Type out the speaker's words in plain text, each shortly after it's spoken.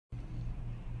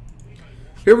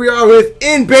Here we are with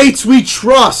In Bates We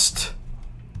Trust.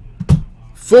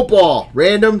 Football,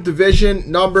 random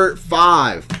division number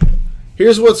 5.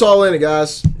 Here's what's all in it,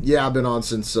 guys. Yeah, I've been on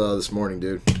since this morning,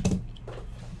 dude.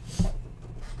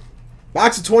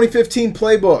 Box of 2015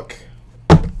 Playbook.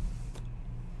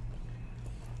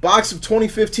 Box of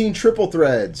 2015 Triple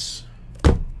Threads.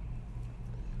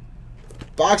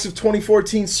 Box of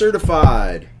 2014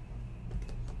 Certified.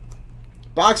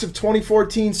 Box of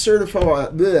 2014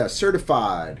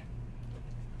 Certified.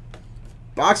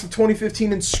 Box of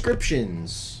 2015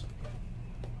 Inscriptions.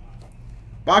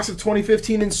 Box of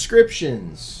 2015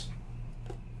 Inscriptions.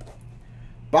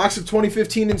 Box of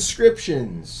 2015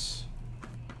 Inscriptions.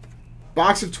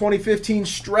 Box of 2015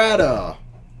 Strata.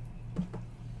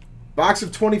 Box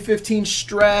of 2015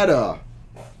 Strata.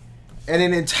 And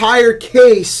an entire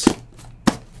case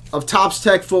of Topps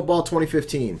Tech Football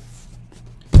 2015.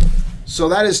 So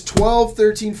that is 12,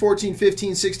 13, 14,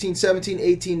 15, 16, 17,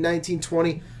 18, 19,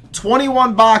 20,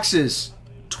 21 boxes.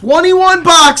 21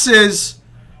 boxes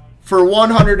for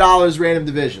 $100 random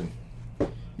division.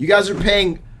 You guys are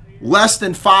paying less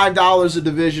than $5 a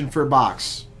division for a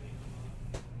box.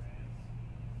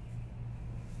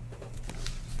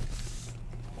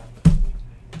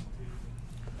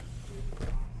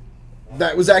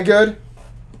 Was that good?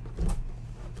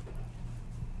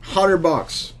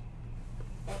 $100.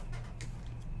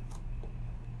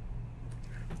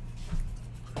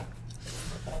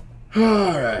 All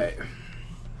right.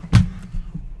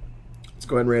 Let's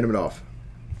go ahead and random it off.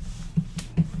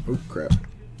 Oh, crap.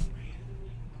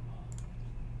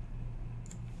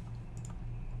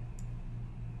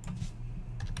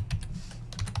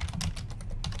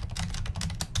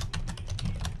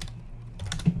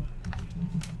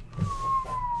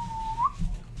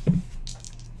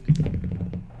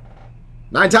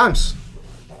 Nine times.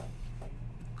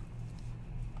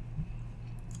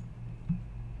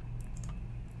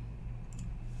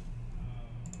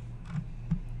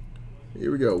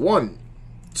 Here we go. 1,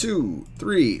 2,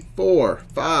 3, 4,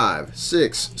 5,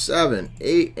 6, 7,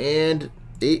 8, and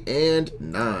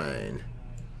 9.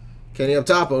 Kenny up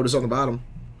top, Otis on the bottom.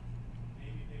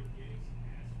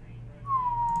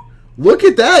 Look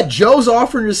at that. Joe's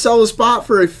offering to sell the spot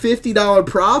for a $50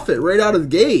 profit right out of the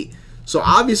gate. So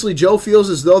obviously Joe feels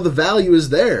as though the value is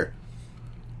there.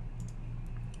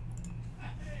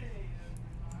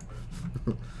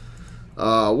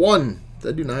 One. Did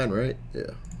I do 9 right?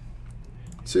 Yeah.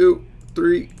 2,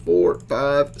 3, 4,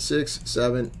 5, 6,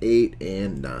 7, 8,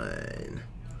 and 9.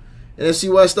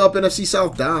 NFC West up, NFC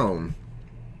South down.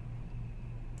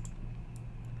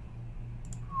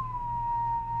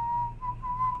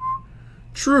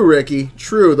 True, Ricky.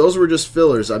 True. Those were just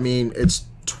fillers. I mean, it's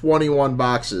 21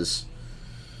 boxes.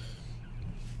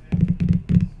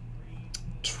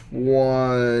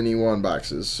 21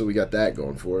 boxes. So we got that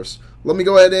going for us. Let me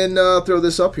go ahead and throw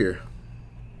this up here.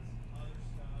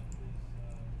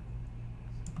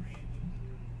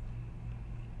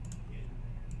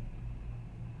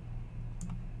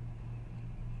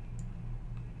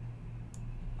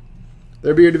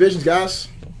 There be your divisions, guys.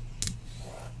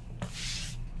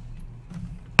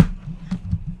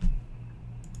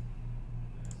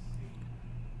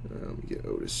 Let me get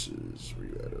Otis's. Where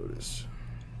you at, Otis?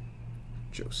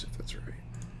 Joseph, that's right.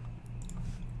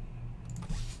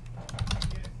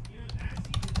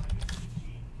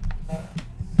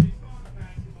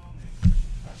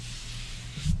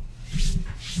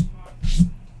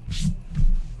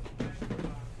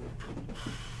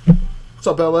 What's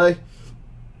up, LA?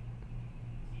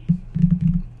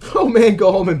 Oh man,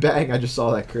 go home and bang. I just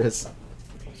saw that, Chris.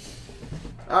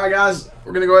 Alright guys,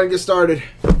 we're going to go ahead and get started.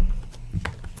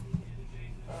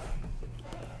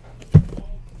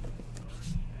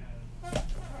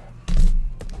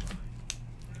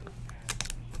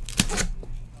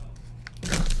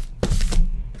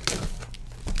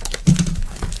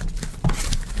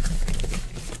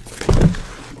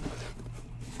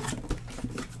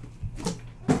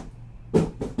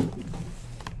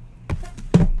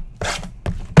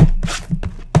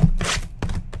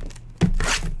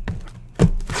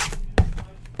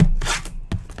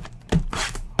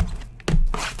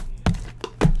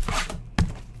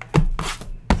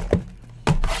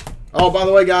 Oh, by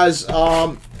the way, guys,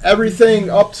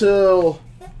 everything up till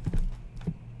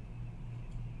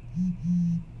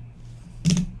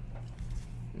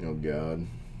oh God.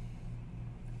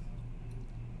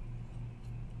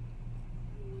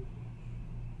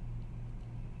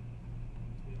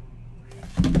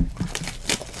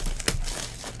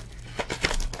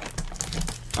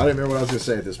 I didn't remember what I was going to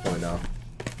say at this point now.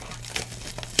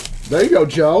 There you go,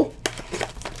 Joe.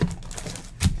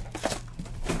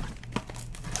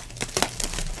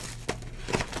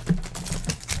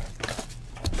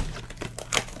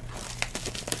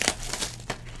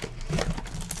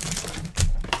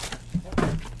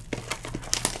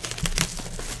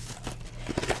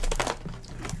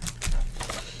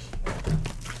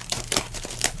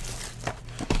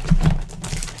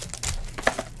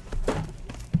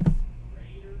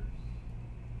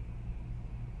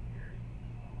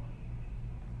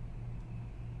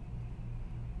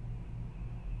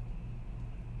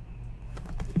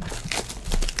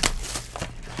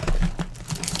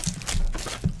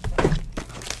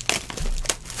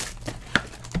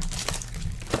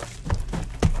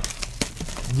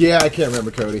 Yeah, I can't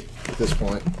remember Cody at this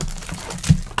point.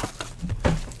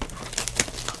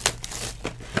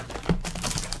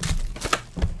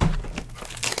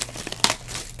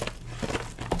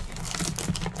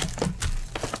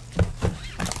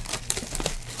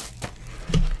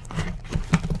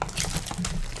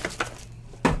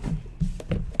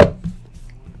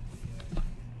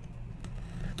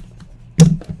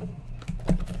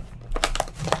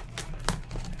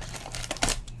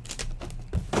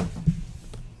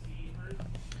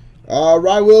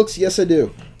 Rye Wilkes, yes I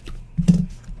do.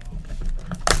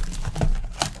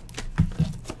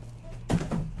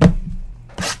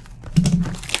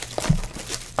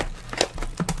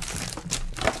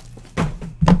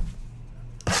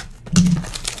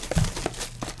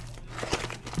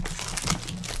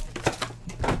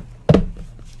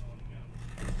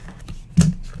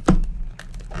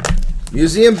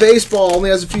 Museum Baseball only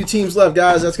has a few teams left,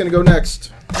 guys. That's going to go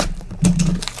next.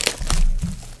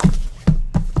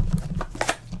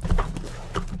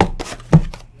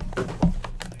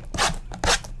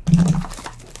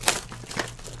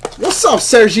 What's up,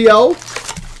 Sergio?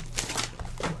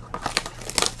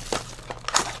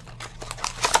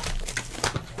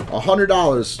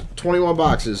 $100, 21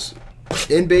 boxes.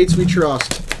 In Bates We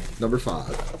Trust, number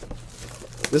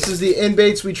 5. This is the In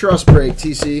Bates We Trust break,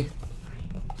 TC.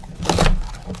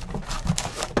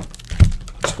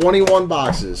 21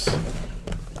 boxes.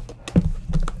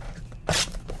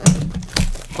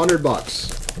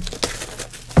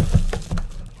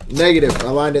 $100. Negative. I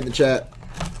lined it in the chat.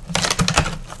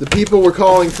 The people were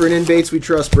calling for an In Bates We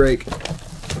Trust break.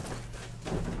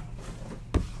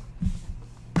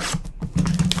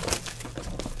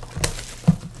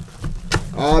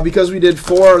 Because we did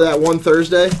 4 that one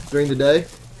Thursday during the day.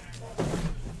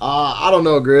 I don't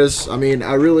know, Grizz. I mean,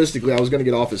 realistically, I was going to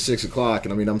get off at 6 o'clock,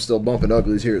 and I mean, I'm still bumping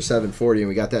uglies here at 7:40, and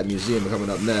we got that museum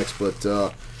coming up next. But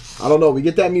I don't know. We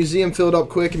get that museum filled up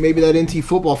quick, and maybe that NT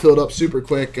football filled up super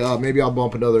quick. Maybe I'll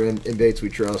bump another in Bates We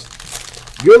Trust.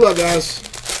 Good luck, guys.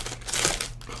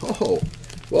 Oh,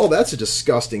 well, that's a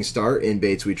disgusting start. In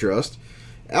Bates We Trust.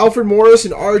 Alfred Morris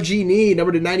and RG Need,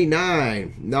 number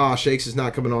 /99. Nah, Shakes is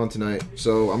not coming on tonight,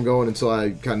 so I'm going until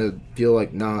I kind of feel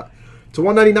like not. To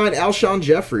 199, Alshon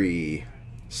Jeffrey.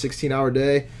 16-hour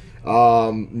day.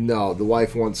 No, the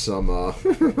wife wants some.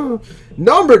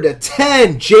 Number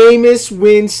 /10, Jameis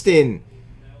Winston.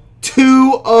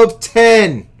 2 of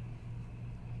 10.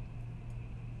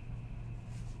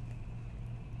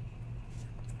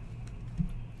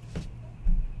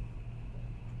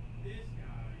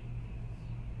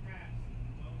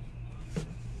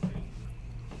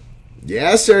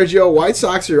 Yeah, Sergio, White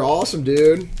Sox are awesome,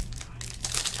 dude.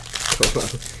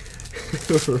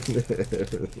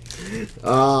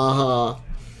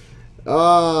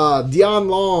 Dion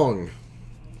Long,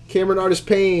 Cameron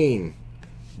Artis-Payne,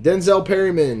 Denzel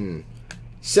Perryman,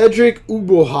 Cedric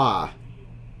Uboha,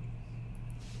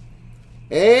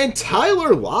 and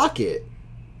Tyler Lockett.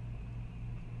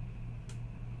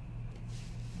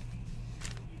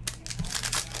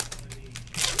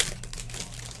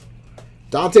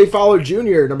 Dante Fowler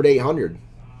Jr., number /800.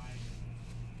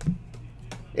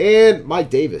 And Mike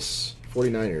Davis,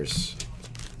 49ers.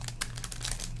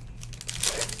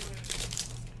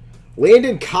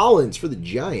 Landon Collins for the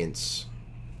Giants.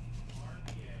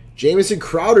 Jamison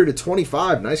Crowder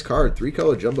 /25. Nice card.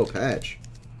 3-color jumbo patch.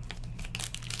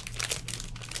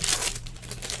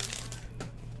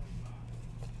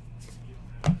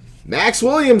 Max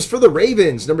Williams for the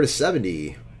Ravens, number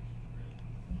 /70.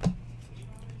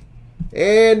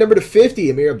 And number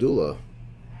 /50, Amir Abdullah.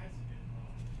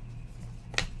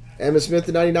 Emma Smith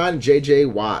 /99 and J.J.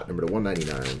 Watt, number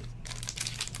 /199.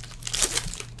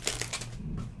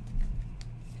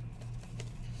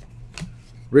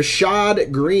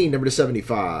 Rashad Green, number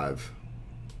 /75.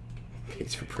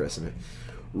 Thanks for pressing it.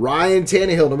 Ryan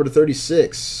Tannehill, number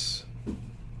 /36.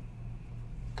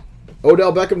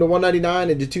 Odell Beckham /199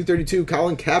 and /232,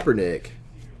 Colin Kaepernick.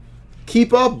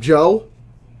 Keep up, Joe.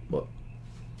 Look.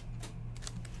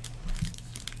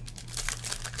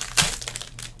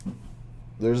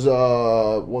 There's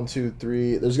 1, 2,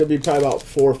 3. There's gonna be probably about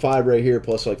 4 or 5 right here,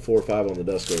 plus like 4 or 5 on the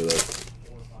desk over there.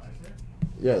 4 or 5 here?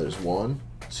 Yeah, there's 1,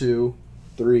 2,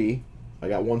 3. I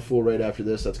got 1 full right after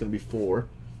this. That's gonna be 4,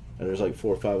 and there's like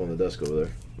 4 or 5 on the desk over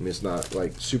there. I mean, it's not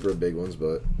like super big ones,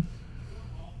 but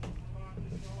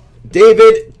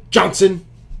David Johnson,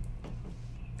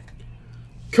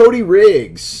 Cody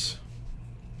Riggs,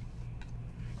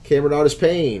 Cameron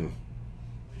Artis-Payne.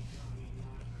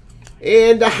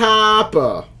 And a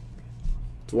Hopper.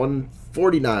 It's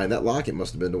 149. That Lockett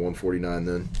must have been to 149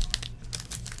 then.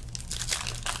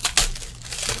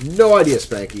 No idea,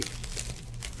 Spanky.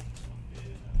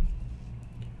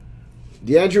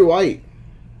 DeAndre White.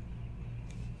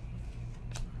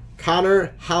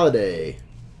 Connor Halliday.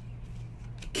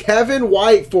 Kevin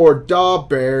White for the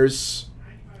Bears.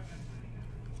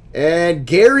 And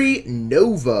Gary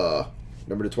Nova.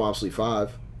 Number to Twomsley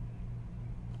 5.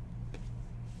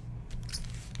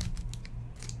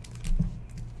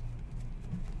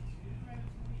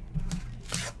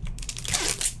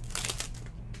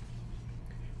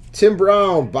 Tim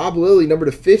Brown, Bob Lilly, number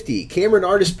to 50. Cameron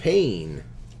Artis Payne.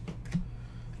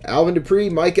 Alvin Dupree,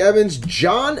 Mike Evans,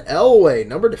 John Elway,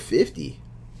 number to 50.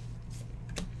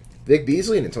 Vic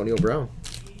Beasley and Antonio Brown.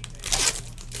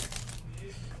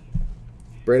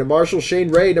 Brandon Marshall,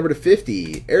 Shane Ray, number to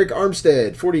 50. Eric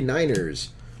Armstead, 49ers.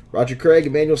 Roger Craig,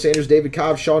 Emmanuel Sanders, David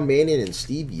Cobb, Sean Mannion, and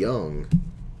Steve Young.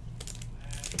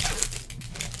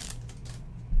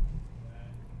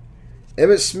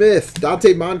 Emmitt Smith,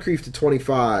 Dante Moncrief to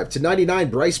 25. To 99,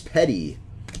 Bryce Petty.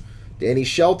 Danny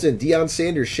Shelton, Deion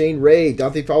Sanders, Shane Ray,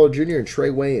 Dante Fowler Jr., and Trey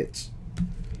Wayans.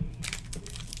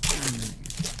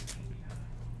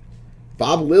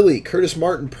 Bob Lilly, Curtis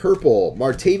Martin, purple.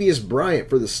 Martavius Bryant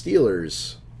for the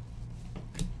Steelers.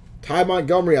 Ty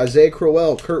Montgomery, Isaiah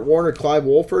Crowell, Kurt Warner, Clive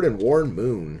Wolford, and Warren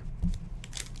Moon.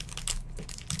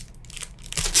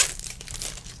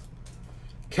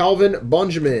 Calvin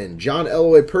Benjamin, John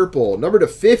Elway, purple. Number to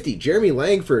 50, Jeremy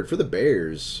Langford for the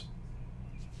Bears.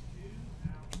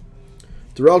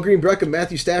 Darrell Green, Breckham,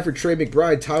 Matthew Stafford, Trey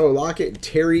McBride, Tyler Lockett, and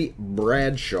Terry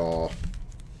Bradshaw.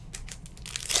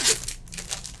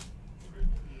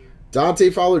 Dante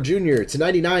Fowler Jr. to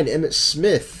 99, Emmitt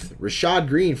Smith. Rashad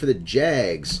Green for the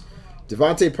Jags.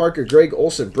 Devontae Parker, Greg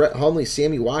Olson, Brett Hundley,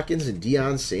 Sammy Watkins, and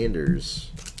Deion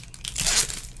Sanders.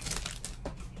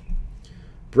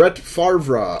 Brett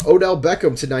Favre, Odell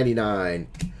Beckham to 99.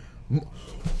 One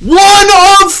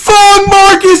of Fung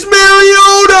Marcus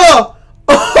Mariota!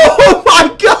 Oh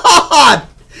my God!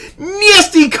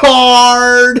 Nasty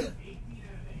card!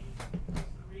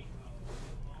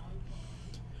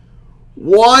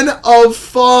 One of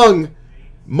Fung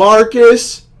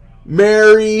Marcus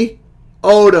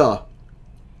Mariota.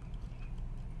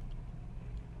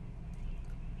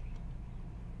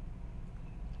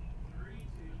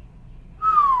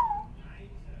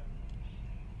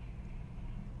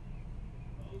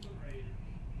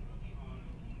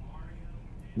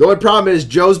 The only problem is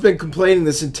Joe's been complaining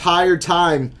this entire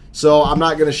time, so I'm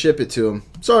not going to ship it to him.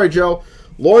 Sorry, Joe.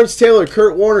 Lawrence Taylor,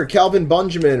 Kurt Warner, Calvin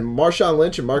Benjamin, Marshawn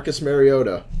Lynch, and Marcus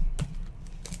Mariota.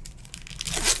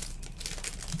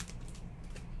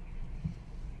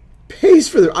 Pays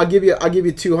for the. I'll give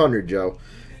you 200, Joe.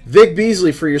 Vic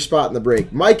Beasley for your spot in the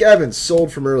break. Mike Evans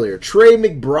sold from earlier. Trey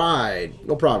McBride,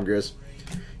 no problem, Grizz.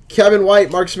 Kevin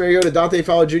White, Marcus Mariota, Dante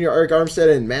Fowler Jr., Eric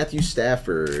Armstead, and Matthew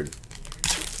Stafford.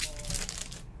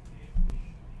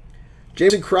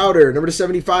 Jameson Crowder, number to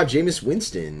 75, Jameis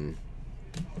Winston.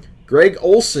 Greg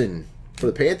Olson for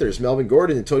the Panthers, Melvin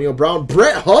Gordon, Antonio Brown,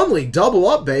 Brett Hundley, double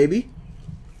up, baby.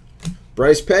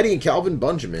 Bryce Petty and Calvin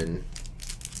Benjamin.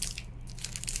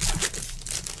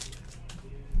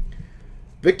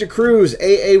 Victor Cruz,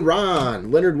 A.A.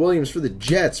 Ron, Leonard Williams for the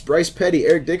Jets, Bryce Petty,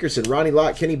 Eric Dickerson, Ronnie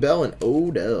Lott, Kenny Bell, and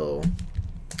Odell.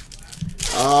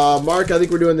 Mark, I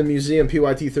think we're doing the Museum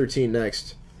PYT 13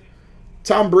 next.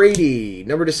 Tom Brady,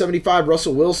 number to 75,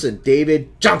 Russell Wilson, David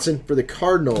Johnson for the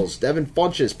Cardinals, Devin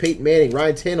Funchess, Peyton Manning,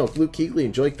 Ryan Tannehill, Luke Kuechly,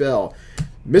 and Joyke Bell.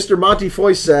 Mr. Monty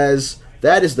Foy says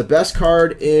that is the best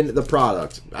card in the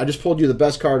product. I just pulled you the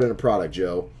best card in the product,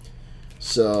 Joe.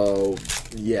 So,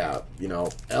 yeah, you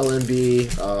know, LNB,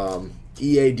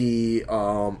 EAD,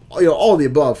 all of the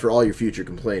above for all your future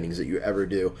complainings that you ever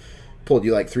do. Pulled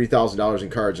you like $3,000 in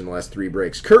cards in the last 3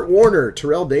 breaks. Kurt Warner,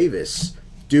 Terrell Davis,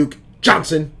 Duke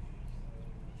Johnson,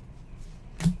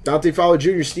 Dante Fowler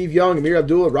Jr., Steve Young, Amir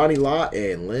Abdullah, Ronnie Lott,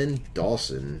 and Len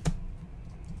Dawson.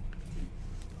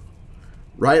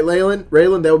 Right,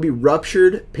 Raylan, that would be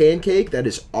Ruptured Pancake. That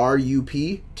is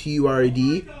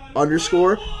RUPTURAD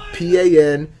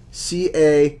 _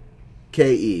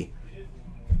 PANCAKE.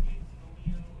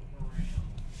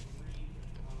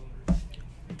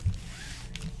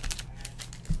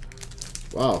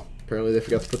 Wow, apparently they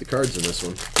forgot to put the cards in this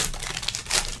one.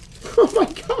 Oh my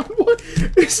God, what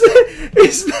is that?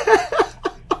 Is that?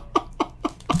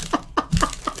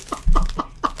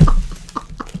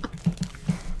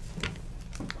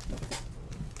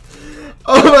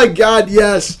 Oh my God,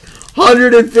 yes.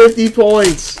 150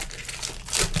 points.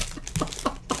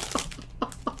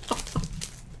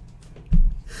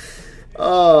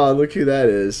 Oh, look who that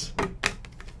is.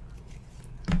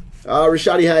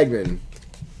 Rashadi Hagman.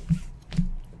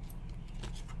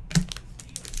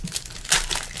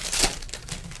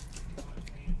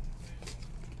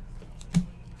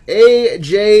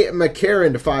 A.J.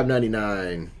 McCarron to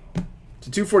 599.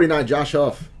 To 249, Josh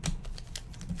Huff.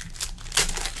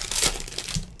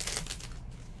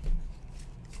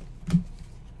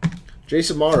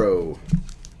 Jason Morrow.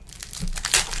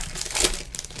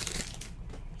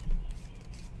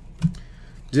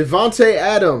 Devontae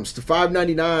Adams to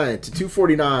 599 to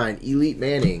 249, Elite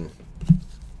Manning.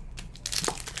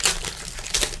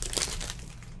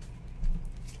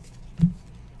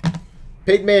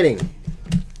 Peyton Manning.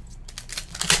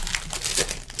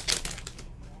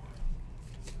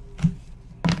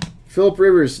 Phillip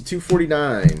Rivers to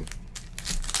 249.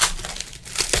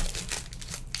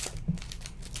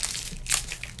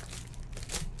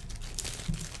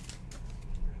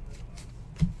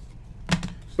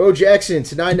 Bo Jackson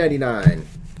to 999.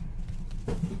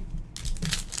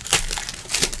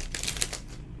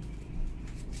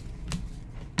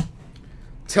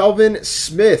 Telvin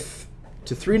Smith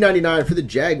to 399 for the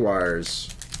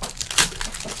Jaguars.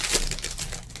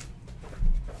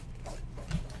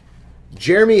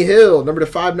 Jeremy Hill, number to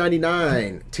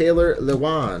 599. Taylor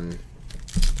Lewan.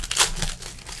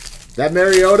 That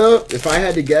Mariota, if I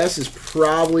had to guess, is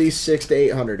probably 600 to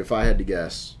 800 if I had to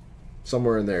guess.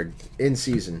 Somewhere in there, in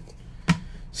season.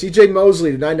 CJ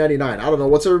Mosley to 999. I don't know.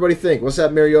 What's everybody think? What's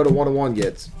that Mariota 101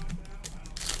 gets?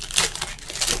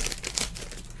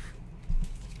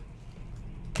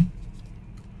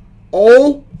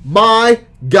 Oh my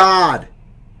God.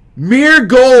 Mere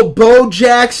gold, Bo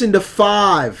Jackson to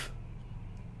 5.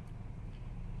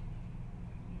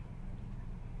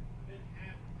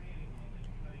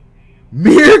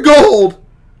 Mere gold,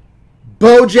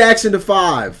 Bo Jackson to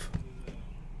 5.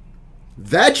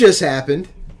 That just happened.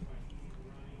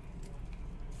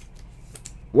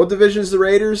 What division is the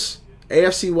Raiders?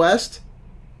 AFC West?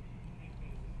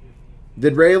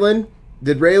 Did Raylan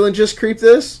just creep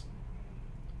this?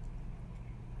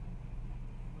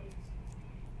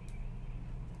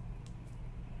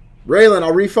 Raylan,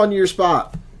 I'll refund you your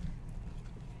spot.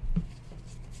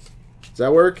 Does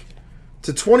that work?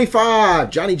 To 25,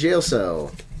 Johnny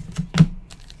Jailcell.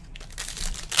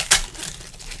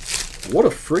 What a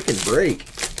freaking break.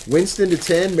 Winston to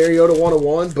 10, Mariota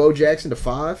 101, Bo Jackson to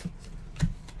 5.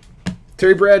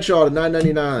 Terry Bradshaw to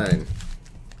 999.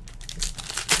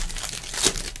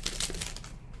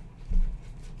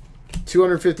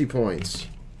 $250 points.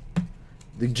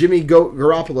 The Jimmy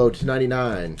Garoppolo to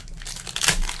 99.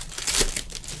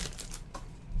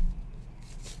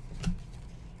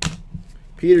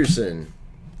 Peterson.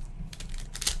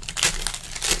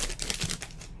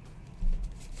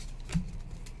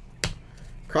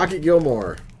 Crockett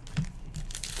Gilmore.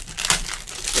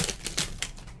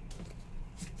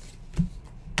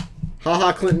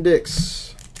 Clinton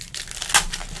Dix.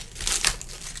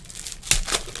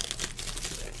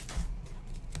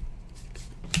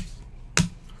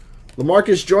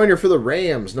 LaMarcus Joyner for the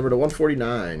Rams, number to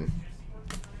 149.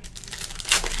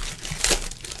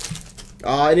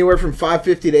 Anywhere from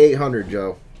 550 to 800,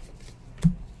 Joe.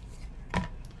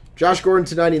 Josh Gordon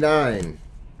to 99.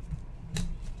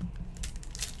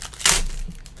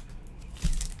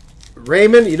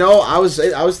 Raymond, you know, I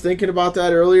was thinking about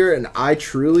that earlier, and I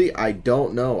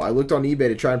don't know. I looked on eBay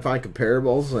to try and find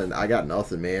comparables, and I got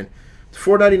nothing, man.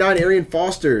 $4.99, Arian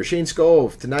Foster, Shane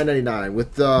Scove to $9.99.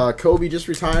 With Kobe just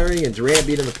retiring and Durant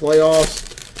being in the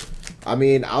playoffs, I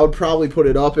mean, I would probably put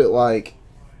it up at like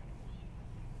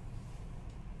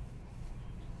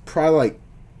probably like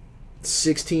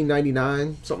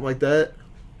 $16.99, something like that.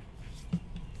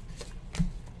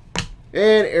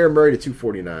 And Aaron Murray to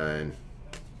 $249.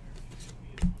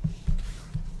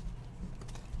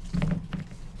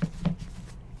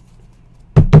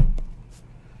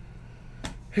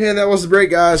 And that was the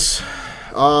break, guys.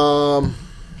 400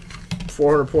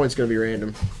 points going to be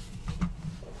random.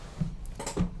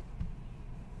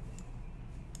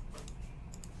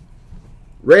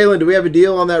 Raylan, do we have a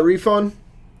deal on that refund?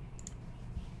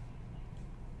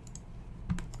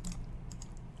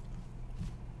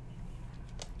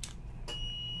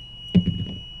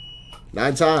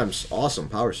 Nine times. Awesome.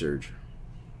 Power surge.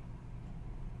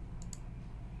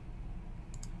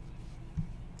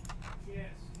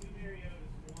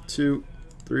 Two,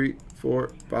 3,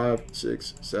 4, 5,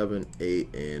 6, 7,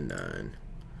 8, and 9.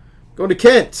 Going to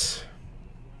Kent.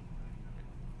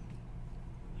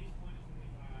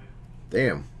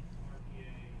 Damn.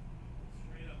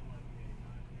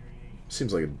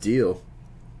 Seems like a deal.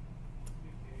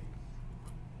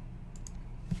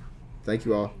 Thank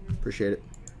you all. Appreciate it.